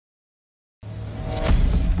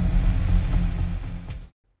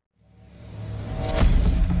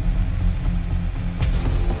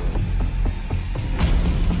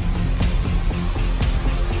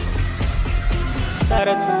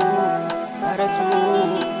Saratu, Saratu,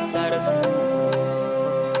 Saratu,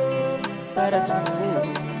 Saratu,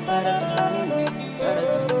 Saratu,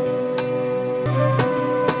 Saratu.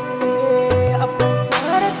 Abban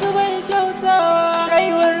Saratu bai kyautawa,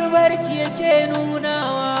 rayuwar barki yake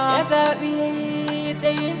nunawa. Ya zaɓi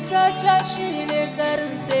tsayin caca shi ne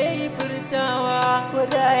tsarin sai furtawa.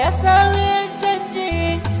 Koda ya sami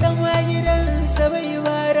canji sama gidansa bai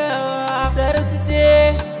barawa. Saratu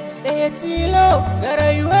ce ɗaya tilo ga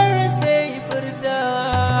rayuwar sai furtawa.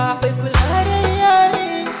 Bai kula da iyali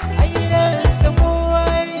a gidansa kowa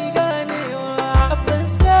ya ganewa. Abban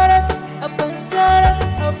Saratu, abban Saratu,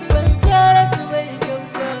 abban Saratu bai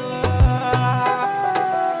kyautawa.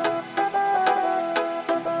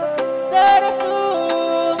 Saratu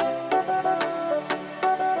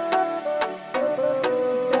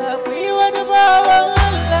da akwai wani bawan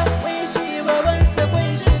Allah mai shi babansa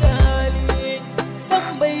kwai shi da hali. San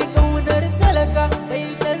bai kaunar talaka, bai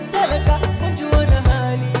san talaka mun ji wani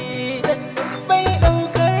hali. Sannan bai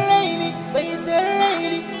ɗaukar raini, bai san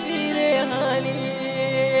raini shi ne hali.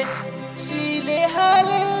 Shi ne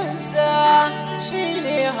halinsa, shi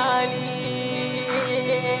ne hali.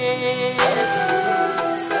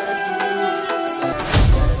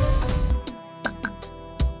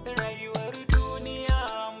 Rayuwar duniya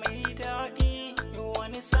mai daɗi,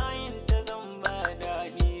 wani sa'in ta zamba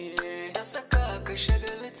daɗi. Ta saka ka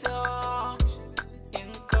shagalta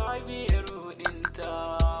in ka biya ruɗinta.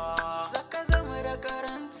 Zaka zama da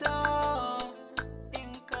karanta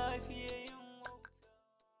in ka fiye yin wauta.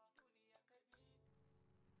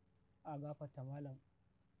 A gafarta malam,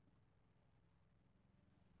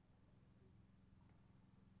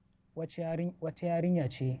 wata yarinya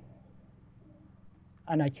ce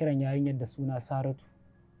ana kiran yarinyar da suna Saratu.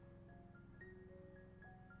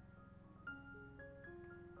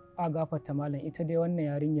 A gafarta malam, ita dai wannan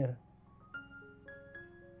yarinyar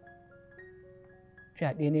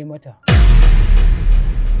fyaɗe ne mata.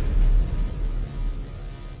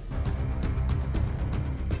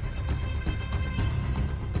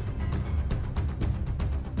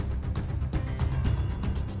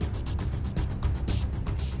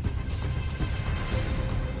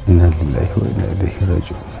 Inna lillahi wa inna ilaihi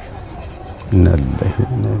raji'un. Inna lillahi wa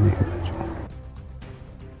inna ilaihi raji'un.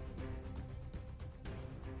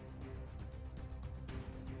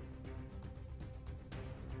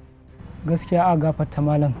 Gaskiya a gafarta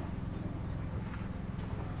malam,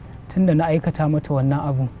 tunda na aikata mata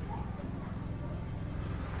wannan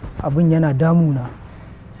abun yana damuna.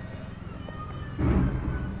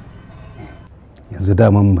 Yanzu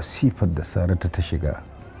daman masifar da Saratu ta shiga,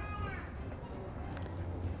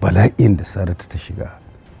 bala'in da Saratu ta shiga,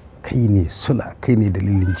 kai ne sula, kai ne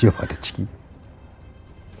dalilin jefa ta ciki.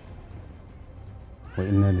 Wa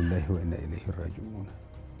inna lillahi wa inna ilaihi raji'un.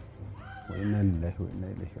 Wa inna lillahi wa inna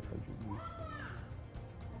ilaihi raji'un.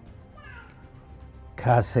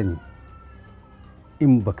 Ka sani,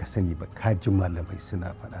 in baka sani ba, ka ji malamai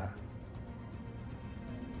suna faɗa,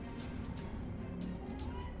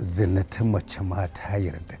 zina ta mace ma ta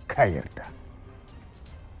yarda, ka yarda.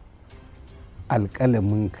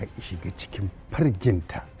 Alƙalamin ka shiga cikin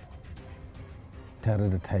farjinta tare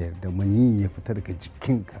da ta yarda, mani ya fita daga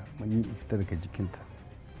jikinka, mani ya fita daga jikinta.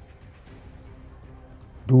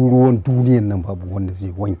 Duk ruwan duniyan nan babu wanda zai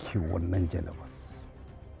wanke wannan janabas,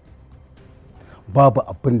 babu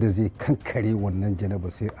abin da zai kankare wannan janaba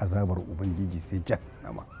sai azabar ubangiji, sai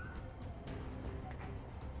jahannama.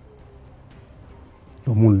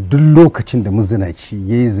 Domin duk lokacin da mazinaci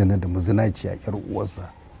ya yi zina da mazinaci a 'yar uwarsa,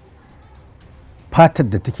 fatar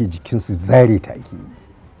da take jikinsu zare ta ake yi,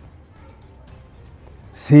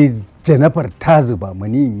 sai janabar ta zuba,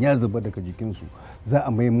 maniyin ya zuba daga jikinsu, za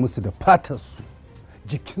a mai musu da fatarsu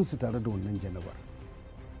jikinsu tare da wannan janabar.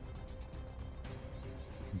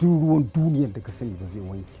 Duk ruwan duniyar da ka sani ba zai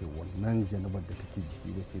wanke wannan janabar da take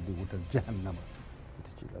jiki ba, sai dai wutar jahannama ita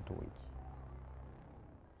ce za ta wanke.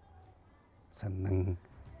 Sannan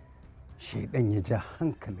shaidan ya ja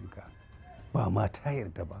hankalinka, ba ma ta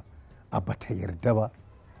yarda ba, a ba ta yarda ba,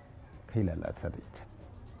 kai lalata da ita.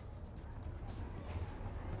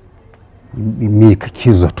 Me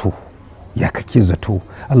kake zato, ya kake zato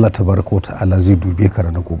Allah tabaraka wa ta'ala zai dube ka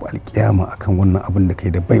ranar gobe alkiyama akan wannan abin da kai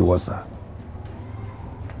da baiwarsa?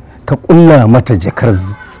 Ka kulla mata jakar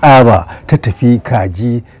tsaba ta tafi,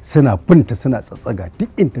 kaji suna binta suna tsatsaga, duk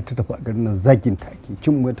inda ta tafi a garin nan zagin ta ake,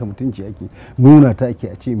 cin mata mutunci ake, nuna ta ake,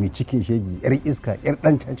 a ce mai cikin shegi, yar iska, yar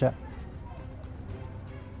dan caca.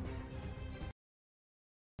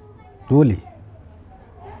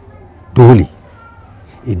 dole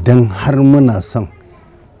idan har muna son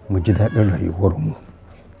mu ji daɗin rayuwarmu,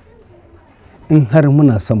 in har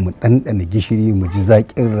muna son mu ɗanɗana gishiri mu ji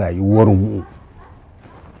zaƙin rayuwarmu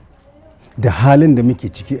da halin da muke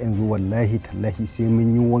ciki yanzu, wallahi tallahi sai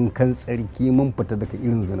mun yi wankan tsarki mun fita daga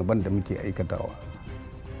irin zunuban da muke aikatawa.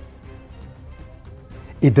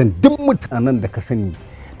 Idan duk mutanen da ka sani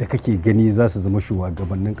da kake gani za su zama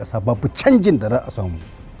shugabannin ƙasa, babu canjin da za a samu.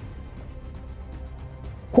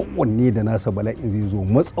 Kowanne da nasa bala'in zai zo,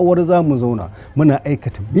 matsawar za mu zauna muna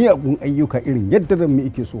aikata miyagun ayyuka irin yadda ran mu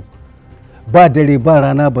yake so, ba dare ba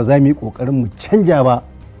rana ba za mu yi ƙoƙarin mu canja ba.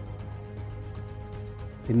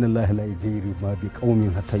 inna Allah la yughayyiru ma bi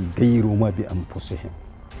qaumin hatta yughayyiru ma bi anfusihim.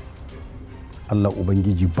 Allah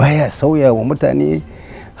ubangiji baya sauya wa mutane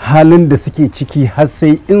halin da suke ciki har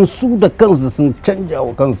sai in su da kansu sun canja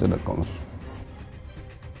wa kansu da kansu.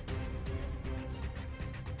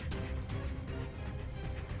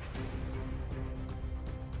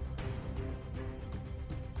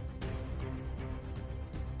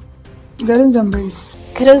 Garin zan bari.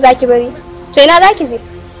 Garin zaki bari? To ina zaki je?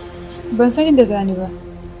 Ban san inda zani ba.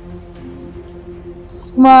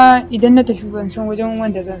 Kuma idan na tafi ban san wajen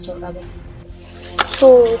wanda zan sauka ba.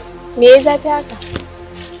 To me ya zafi haka?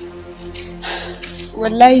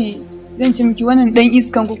 Wallahi zan ci miki wannan dan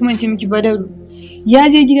iskan ko kuma in ci miki Badaru. Ya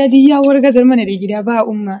je gida duk ya wargazar mana da gida, ba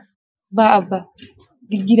umma ba abba.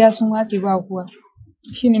 Duk gida sun watse ba kowa.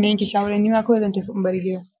 Shine da yanke shawarar ni ma kawai zan tafi in bar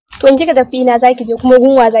gida. To in kika tafi ina zaki je kuma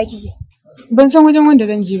gunwa zaki je? Ban san wajen wanda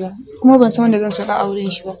zan je ba, kuma ban san wanda zan sauka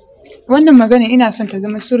auren shi ba. Wannan magana ina son ta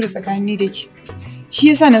zama sirri tsakanin da ke. Shi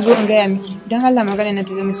yasa na zo in gaya miki, don Allah magana na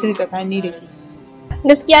ta zama sirri tsakanin da ke.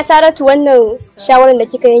 Gaskiya Saratu, wannan shawarar da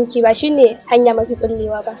kika yanke ba shine hanya mafi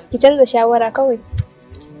kullewa ba. Ki canza shawara kawai.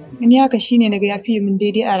 Ni haka shine naga ya fiye min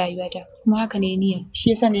daidai a rayuwata, kuma haka ne niyya. Shi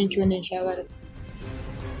yasa na yanke wannan shawarar.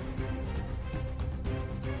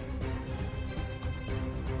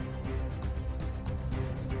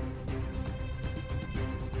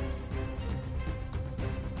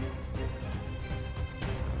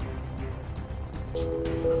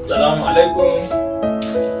 Assalamu alaikum.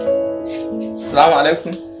 Assalamu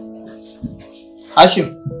alaikum. Hashim.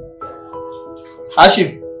 Hashim.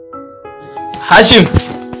 Hashim.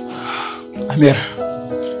 Amir.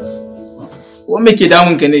 Wa me ke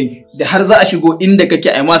damun ka ne da har za a shigo inda kake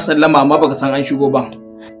ai ma sallama amma baka san an shigo ba?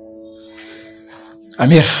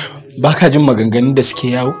 Amir, baka jin maganganun da suke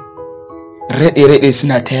yawo? Rade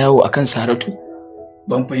suna ta yawo akan Saratu?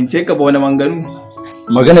 Ban fahimce ka ba, wani manganu?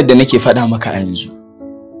 Maganar da nake faɗa maka a yanzu.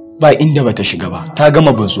 Ba inda bata shiga ba, ta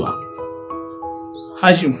gama bazuwa.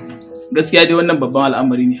 Hashim, gaskiya dai wannan babban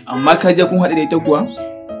al'amari ne, amma ka je kun haɗu da ita kuwa?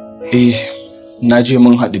 Eh, na je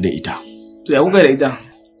mun haɗu da ita. To ya kuka da ita?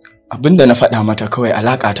 Abinda na faɗa mata kawai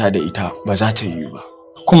alaƙata da ita ba za ta yi ba.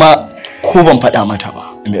 Kuma ko ban faɗa mata ba,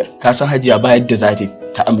 Amir, ka san Hajiya ba yadda za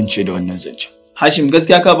ta amince da wannan zance. Hashim,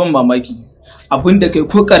 gaskiya ka ban mamaki. Abinda kai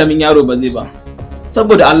ko karamin yaro ba zai ba.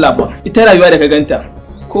 Saboda Allah ba, ita rayuwa da ka ganta,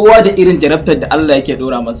 kowa da irin jarabtar da Allah yake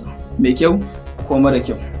dora masa, mai kyau ko mara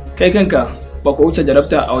kyau. Kai kanka ba ka wuce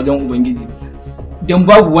jarabta a wajen Ubangiji ba, don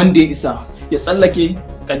babu wanda ya isa ya tsallake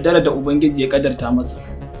kaddara da Ubangiji ya kaddarta masa.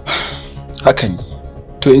 Haka ne.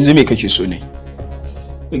 To yanzu me kake so ne?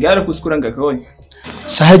 Ka gyara kuskuren ka kawai.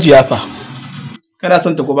 Hajiya fa. Kana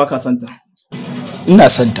son ta ko baka son ta? Ina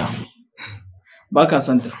son ta. Baka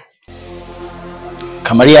son ta?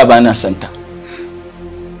 Kamar ya ba na son ta.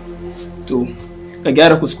 To ka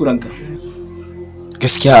gyara kuskurenka.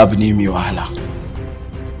 Gaskiya abu ne mai wahala.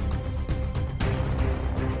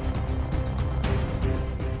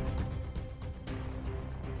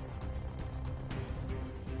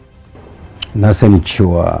 Na sani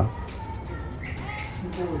cewa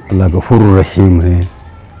Allah gafurur rahim ne,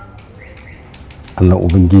 Allah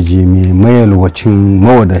ubangiji mai mayalwacin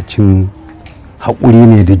mawadacin haƙuri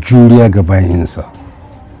ne da juriya ga bayinsa,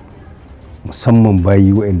 musamman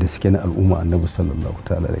bayi waɗanda suke na al'umma annabi sallallahu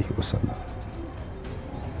ta'ala alaihi wasallam.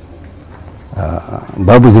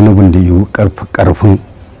 Babu zunubin da yi ƙarfin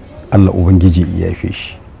Allah ubangiji ya yafe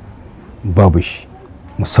shi, babu shi,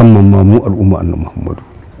 musamman ma mu al'umma annabi Muhammadu.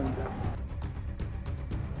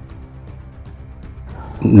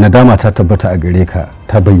 Nadama ta tabbata a gare ka,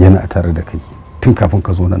 ta bayyana a tare da kai tun kafin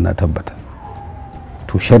ka zo nan, na tabbata.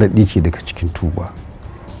 To sharaɗi ce daga cikin tuba.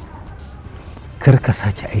 Kar ka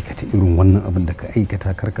sake aikata irin wannan abin da ka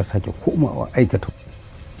aikata, kar ka sake komawa aikata.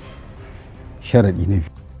 Sharaɗi na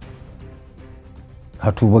biyu,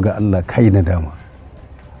 ka tuba ga Allah, kai nadama.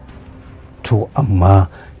 To amma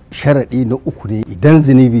sharaɗi na uku ne, idan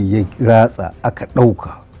zunubi ya ratsa aka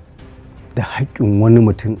ɗauka da haƙƙin wani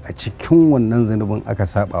mutum a cikin wannan zunubin aka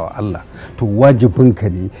saba wa Allah, to wajibinka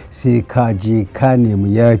ne sai ka je ka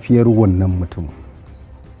nemi yafiyar wannan mutum.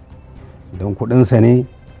 Don kuɗinsa ne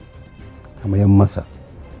ka mayan masa.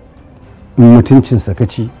 In mutuncinsa ka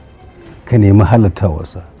ci ka nemi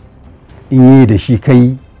halattawarsa, in yi da shi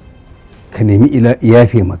kai ka nemi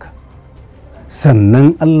yafe maka,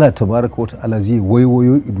 sannan Allah tabaraka wa ta'ala zai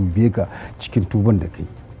waiwayo idube ka cikin tuban da kai.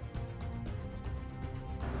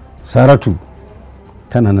 Saratu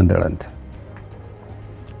tana nan da ranta,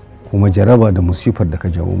 kuma jaraba da musifar da ka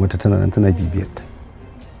jawo mata tana nan tana bibiyarta.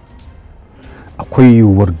 Akwai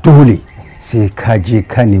yiwuwar dole sai ka je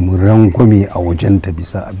ka nemi rangwame a wajenta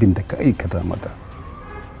bisa abin da ka aikata mata,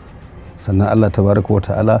 sannan Allah tabaraka wa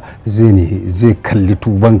ta'ala zai kalli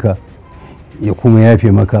tubanka ya kuma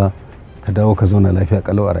yafe maka, ka dawo ka zauna lafiya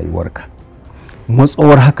kalau a rayuwarka.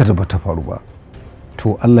 Matsawar haka da bata faru ba,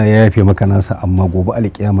 to Allah ya yafe maka nasa, amma gobe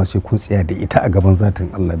alƙiyama sai kun tsaya da ita a gaban zatin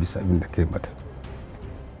Allah bisa abin da kai mata.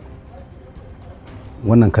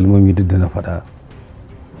 Wannan kalmomi duk da na faɗa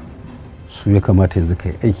su ya kamata yanzu ka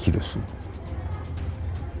yi aiki da su,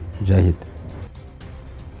 Jahid.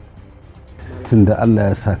 Tunda Allah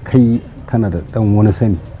ya sa kai kana da ɗan wani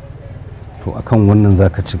sani, to akan wannan za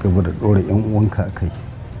ka ci gaba da ɗora 'yan uwanka a kai.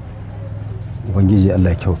 Ubangiji Allah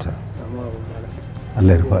ya kyauta,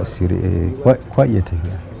 Allah ya rufa asiri. Kwa iya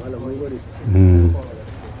tafiya,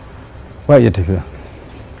 kwa iya tafiya.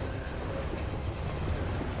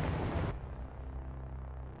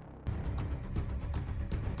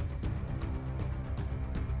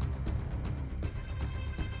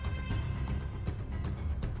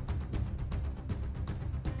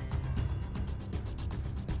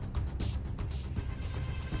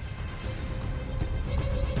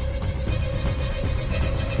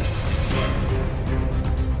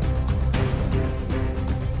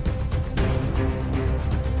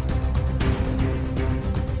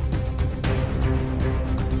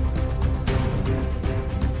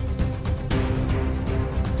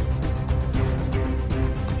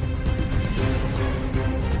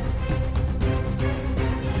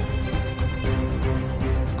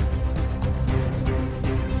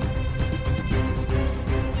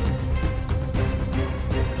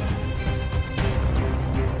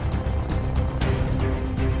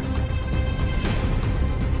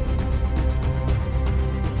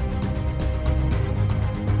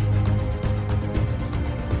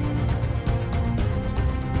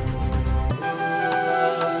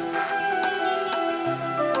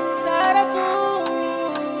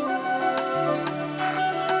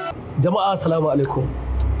 Jama'a assalamu alaikum.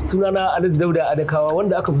 Sunana Alis Dauda Adakawa,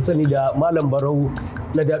 wanda aka fi sani da Malam Barau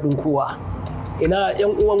na daɗin kowa. Ina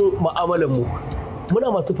 'yan uwan mu'amalan mu. Muna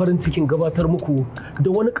masu farin cikin gabatar muku da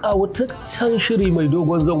wani ƙawataccen shiri mai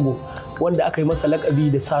dogon zango wanda aka yi masa lakabi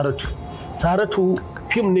da Saratu. Saratu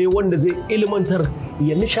fim ne wanda zai ilmantar,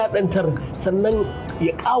 ya nishadantar, sannan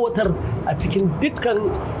ya ƙawatar a cikin dukkan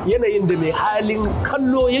yanayin da mai halin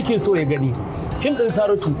kallo yake so ya gani. Fim ɗin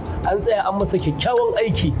Saratu an tsaya an masa kyakkyawan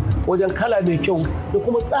aiki wajen kala mai kyau da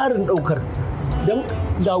kuma tsarin ɗaukar. Don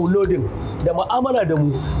downloading da mu'amala da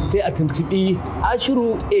mu sai a tuntuɓi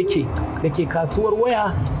Ashiru AK da ke kasuwar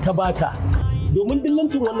waya ta Bata. Domin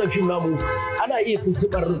dillancin wannan fim namu ana iya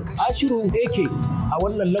tuntuɓar Ashiru AK a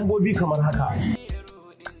wannan lambobi kamar haka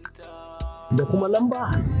da kuma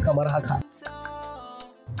lamba kamar haka.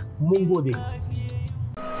 Mun gode.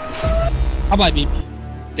 Haba baby,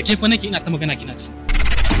 da ke fa nake ina ta magana kina ci.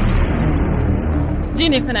 Ji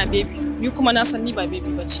ne kana baby, ni kuma na san ni ba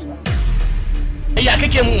baby bace ba. Ya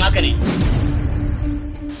kake mun haka ne?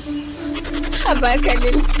 Haba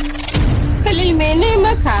Khalil. Khalil me ne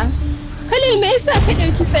maka? Khalil me yasa ka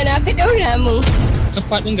dauki sana ka daura mun? Ka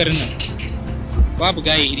fadin garin nan. Babu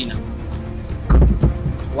gaye iri na.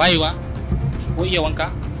 Wayewa ko iya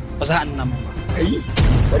wanka ba za a nuna mun ba. Kai,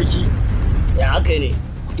 sarki. Ya haka ne?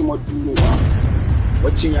 Kuma duro ba.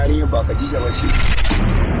 Waccin yarinya ba Khadija ba ce.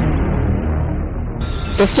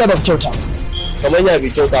 Gaskiya ba kyauta. Kamar ya bi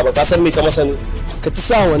kyauta ba, ka san me ka masa ne? Ka ta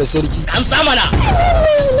sa wani sarki. An sa mana.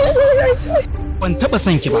 Ban taba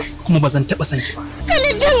son ki ba, kuma ba zan taba son ki ba.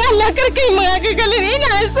 Khalil dan Allah kar kai mun haka Khalil,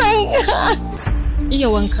 ina son ka. Iya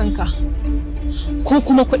wankanka ko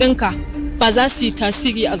kuma kuɗinka ba za su yi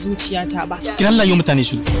tasiri a zuciyata ba. Kin Allah yau mutane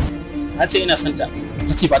su. Na ce ina son ta,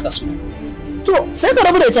 ta ce ba ta so. To, sai ka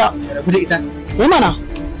rabu da ita. Ka rabu da ita. Mana,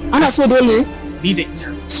 ana so dole? Ni da ita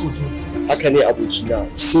so dole. Haka ne abokina,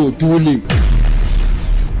 so dole.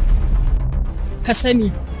 Ka sani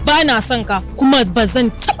ba na son ka kuma ba zan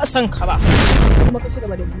taɓa son ka ba. Kuma ka ci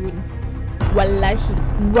gaba da buri.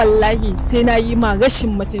 Wallahi sai na yi ma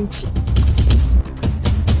rashin mutunci.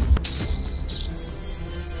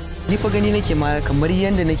 Ni fa gani nake ma kamar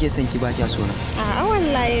yanda nake son ki ba kya so na. A'a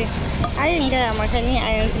wallahi ayin gaya maka ni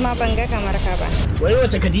a yanzu ma ban ga kamar ka ba. Wai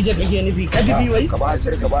wace Khadija kake nufi? Kadibi wai? Ka ba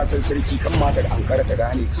sarki kan mata da ankara ta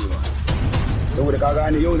gane cewa saboda ka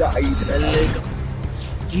gane yau za a yi ta lallai.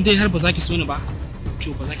 In dai har ba za ki so ni ba,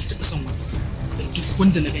 to ba za ki taɓa son wani. Da duk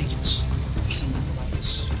wanda na ganki ci, ki san nan ba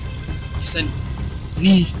ci. Ki sani,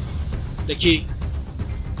 ni da ke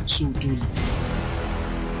so dole.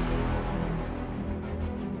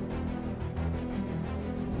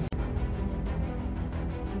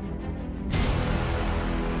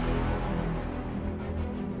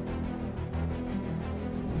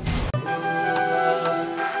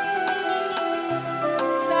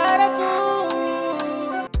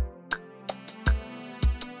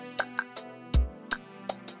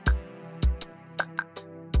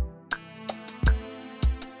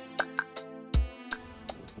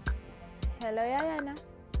 Hello yayana.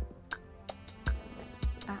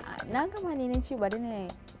 A'a, na gama ne na ci bari na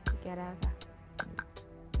kira ka.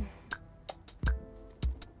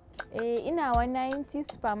 Ina 190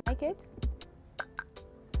 supermarket.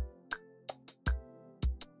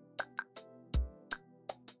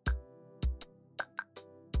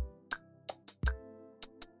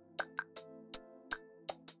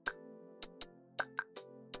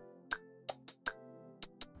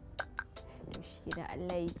 Da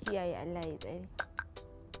Allah ya kiyaye, Allah ya tsare.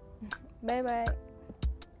 Bye bye.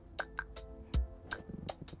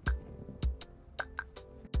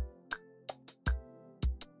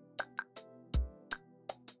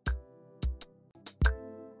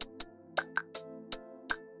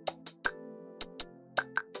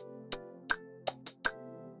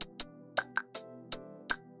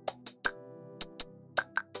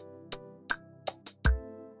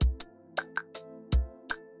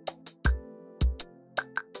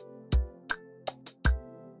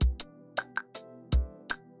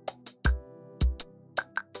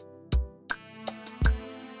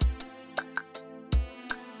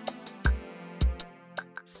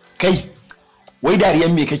 Kai, wai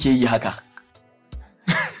dariyan me kake yi haka?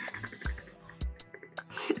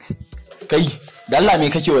 Kai, da Allah me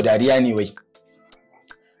kake wa dariya ne wai?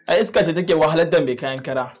 A iska ce take wahalar da mai kayan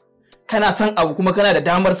kara. Kana son abu kuma kana da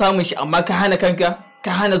damar samun shi amma ka hana kanka,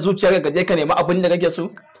 ka hana zuciyarka ka je ka nemi abin da kake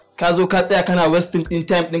so. Ka zo ka tsaya kana wasting din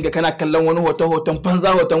time ɗinka kana kallon wani hoton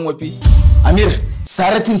banza hoton wofi. Amir,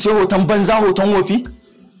 Saratin ce hoton banza hoton wofi?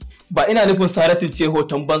 Ba ina nufin Saratin ce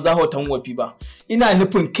hoton banza hoton wofi ba. Ina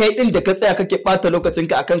nufin kai din da ka tsaya kake bata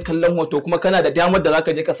lokacinka akan kallon hoto kuma kana da damar da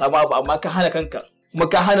zaka je ka samu abu amma ka hana kanka kuma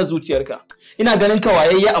ka hana zuciyarka. Ina ganin ka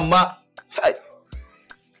wayayye amma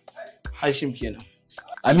Hashim kenan.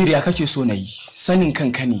 Amir ya kake so na yi? Sanin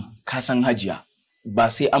kanka ne ka san Hajiya. Ba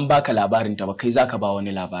sai an baka labarinta ba, kai zaka ba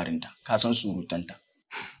wani labarinta. Ka san surutanta.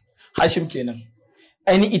 Hashim kenan.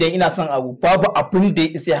 Aini idan ina son abu babu abin da ya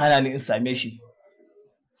isa hana ni in same shi.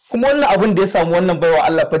 Kuma wannan abin da ya samu wannan baiwa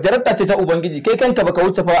Allah fa jarabta ce ta Ubangiji. Kai kanka baka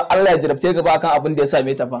wuce fa Allah ya jarabce ka ba akan abin da ya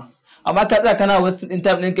same ta fa. Amma ka tsaya kana wasu din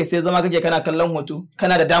time ɗin kai sai zama kake kana kallon hoto,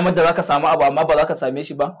 kana da damar da zaka samu abu amma ba za ka same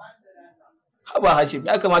shi ba. Haba Hashim,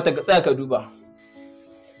 ya kamata ka tsaya ka duba.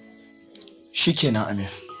 Shikenan Amir.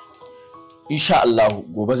 Insha Allah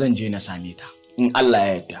gobe zan je na same ta. In Allah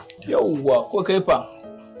ya yarda. Yawwa, ko kai fa.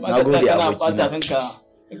 Nagode abokina.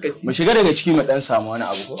 Mu shiga daga ciki mu dan samu wani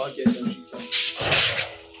abu ko?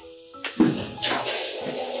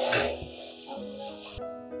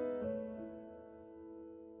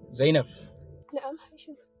 Zainab. Na'am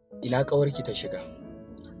Hashim. Ina kawarki ta shiga.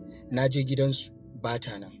 Na je gidansu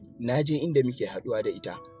bata nan. Na je inda muke haduwa da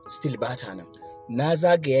ita, still bata nan. Na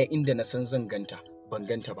zagaya inda na san zan ganta, ban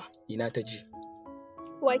ganta ba. Ina ta je?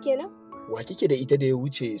 Wa kenan? Wa kike da ita da ya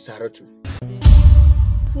wuce Saratu?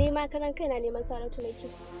 Ni ma karan kaina neman Saratu nake.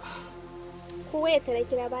 Ko wayar ta na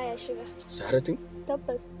kira baya shiga. Saratu?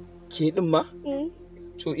 Tabbas. Ke din ma?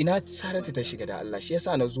 To ina Saratu ta shiga da Allah, shi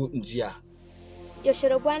yasa na zo in jiya. Yaushe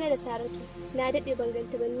rabuwa na da Saratu? Na daɗe ban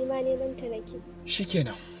ganta ba, ni ma neman ta nake.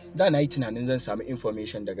 Shikenan. Da na yi tunanin zan samu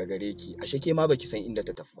information daga gare ki, ashe ke ma baki san inda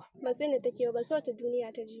ta tafi ba. Ba sai da take ba, sai wata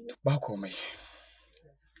duniya ta ji. Ba komai.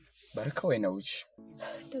 Bari kawai na wuce.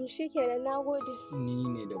 Tamshi kenan, nagode. Ni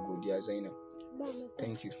ne da godiya Zainab. Ba masa.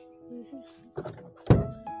 Thank you.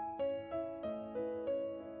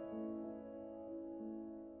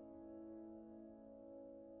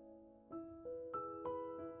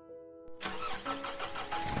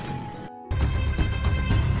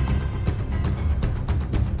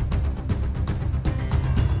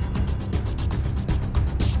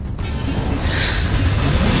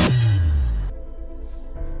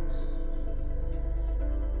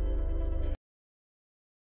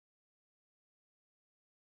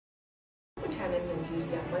 Mutanen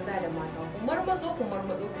Najeriya maza da mata ku marmazo ku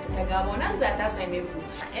ta gamo nan za ta same ku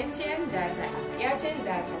MTN data, Airtel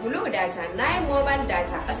data, Glo data, Nine Mobile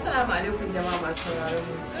data. Assalamu alaikum jama'a masu sauraron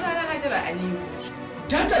mu. Sunana Hajara Aliyu.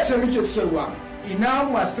 Data ce muke siyarwa ina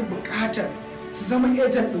masu buƙatar su zama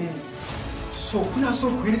agent ɗinmu. So kuna so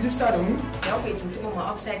ku yi rijista da mu? Za ku yi tuntuɓar mu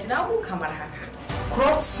website namu kamar haka.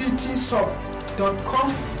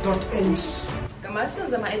 cropcityshop.com.ng. Ga masu son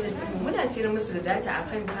zama agent ɗinmu muna sayar musu da data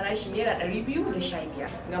akan farashi naira 215.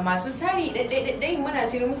 Ga masu sari ɗaiɗaiɗaiɗai muna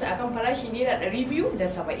sayar musu akan farashi naira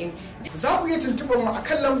 270. Za ku iya tuntuɓar mu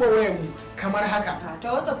akan lambar wayar mu kamar haka.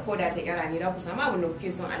 Ta WhatsApp ko da ta kira ne za ku samu abin da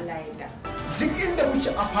kuke son Allah ya yarda. Duk inda muke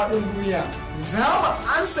a faɗin duniya za mu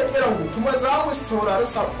ansa kiranku kuma za mu saurari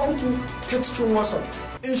saƙonku ta cikin WhatsApp.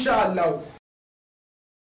 Insha Allah.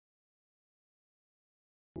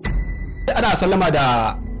 Ana sallama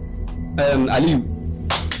da Aliyu.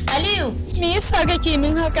 Aliyu, me yasa kake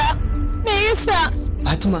min haka? Me yasa?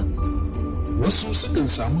 Fatima. Wasu sukan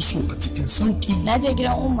samu so a cikin sauki. Na je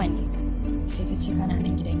gidan Umma ne, sai ta ce kana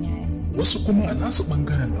nan gidan yaya. Wasu kuma a nasu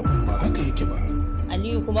bangaren abin ba haka yake ba.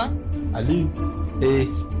 Aliyu kuma? Aliyu. Eh.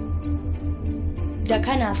 Da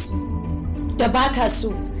kana so, da baka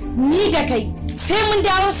so, ni da kai sai mun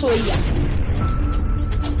dawo soyayya.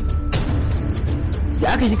 Ya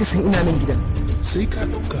aka yi ka san ina nan gidan? Sai ka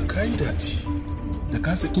ɗauka ka yi dace, da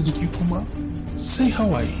ka saki jiki kuma sai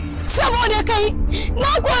hawaye. Saboda kai na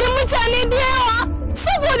kori mutane da yawa,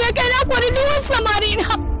 saboda kai na kori duwan samari na.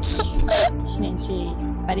 Shi ne ce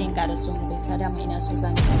bari in ƙara so mu gaisa dama ina so za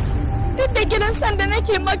mu. Duk da kiran san da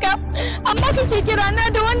nake maka, amma kake kira na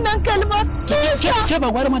da wannan kalmar. Ke ba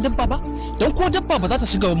gwara ma dabba ba? Don ko dabba ba za ta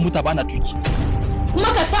shiga mota ba na tuki. Kuma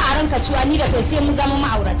ka sa a ranka cewa ni da kai sai mu zama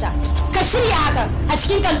ma'aurata. Ka shirya hakan a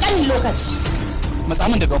cikin kankanin lokaci.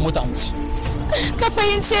 Matsamin daga mota wuce. Ka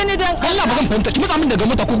fahimce ni dan Allah ba zan fahimta ki matsamin daga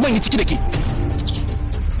mota ko kuma in yi ciki da ke.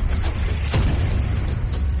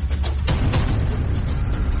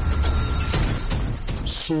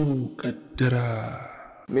 So kaddara.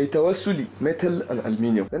 Mai tawassuli metal and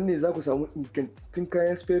aluminium nan ne za ku samu ingantattun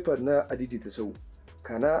kayan spare na adaidaita sau,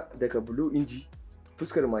 kana daga blue inji,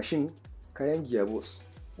 fuskar mashin, kayan gearbox,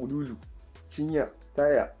 ululu, cinya,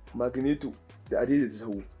 taya, magneto da adaidaita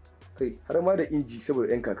sau, kai har ma da inji saboda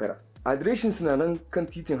 'yan kakara. Adireshin suna nan kan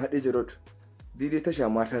titin Hadeja Road daidai tasha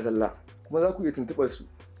mata zalla, kuma za ku iya tuntuɓar su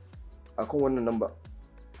a kan wannan namba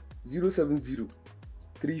 070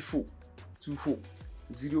 34 24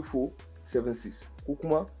 0476 ko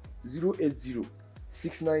kuma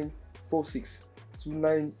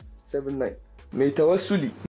 08069462979. Mai tawassuli